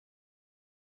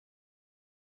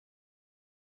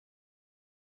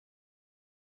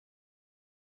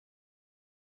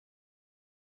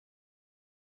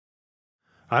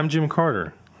I'm Jim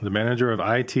Carter, the Manager of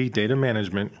IT Data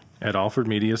Management at Alford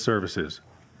Media Services.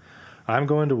 I'm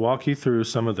going to walk you through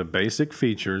some of the basic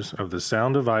features of the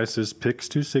Sound Devices PIX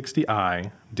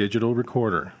 260i digital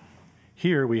recorder.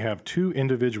 Here we have two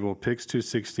individual PIX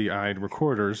 260i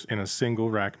recorders in a single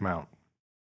rack mount.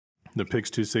 The PIX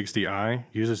 260i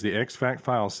uses the exFAT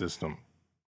file system.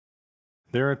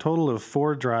 There are a total of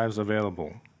 4 drives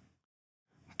available,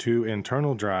 2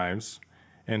 internal drives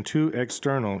and 2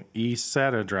 external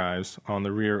eSATA drives on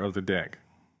the rear of the deck.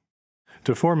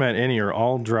 To format any or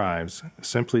all drives,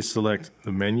 simply select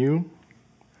the menu,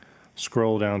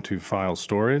 scroll down to File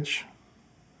Storage,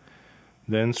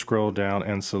 then scroll down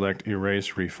and select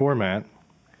Erase Reformat,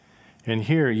 and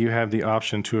here you have the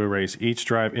option to erase each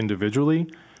drive individually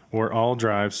or all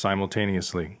drives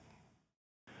simultaneously.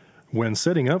 When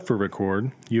setting up for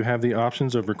record, you have the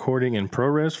options of recording in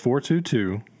ProRes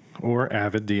 422 or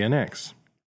Avid DNX.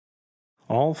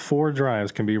 All 4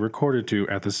 drives can be recorded to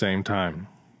at the same time.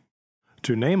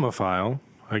 To name a file,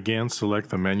 again select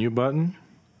the menu button,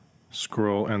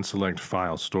 scroll and select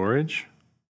File Storage,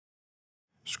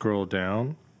 scroll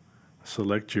down,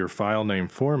 select your file name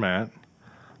format.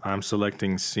 I'm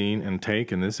selecting Scene and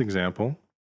Take in this example.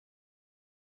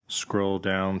 Scroll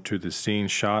down to the Scene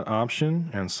Shot option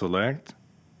and select,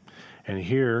 and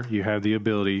here you have the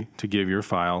ability to give your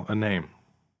file a name.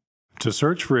 To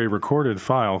search for a recorded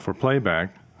file for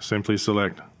playback, simply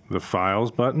select the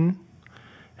Files button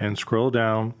and scroll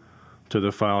down to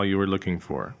the file you are looking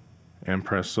for and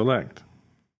press Select.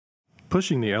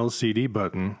 Pushing the LCD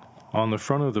button on the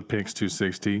front of the PIX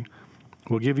 260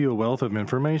 will give you a wealth of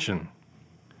information,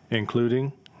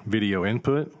 including video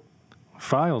input,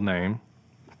 file name,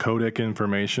 codec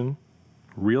information,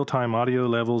 real-time audio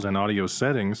levels and audio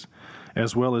settings,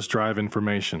 as well as drive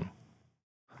information.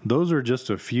 Those are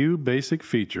just a few basic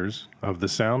features of the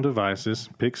Sound Devices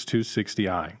PIX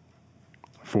 260i.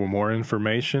 For more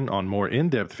information on more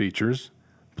in-depth features,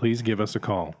 please give us a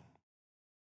call.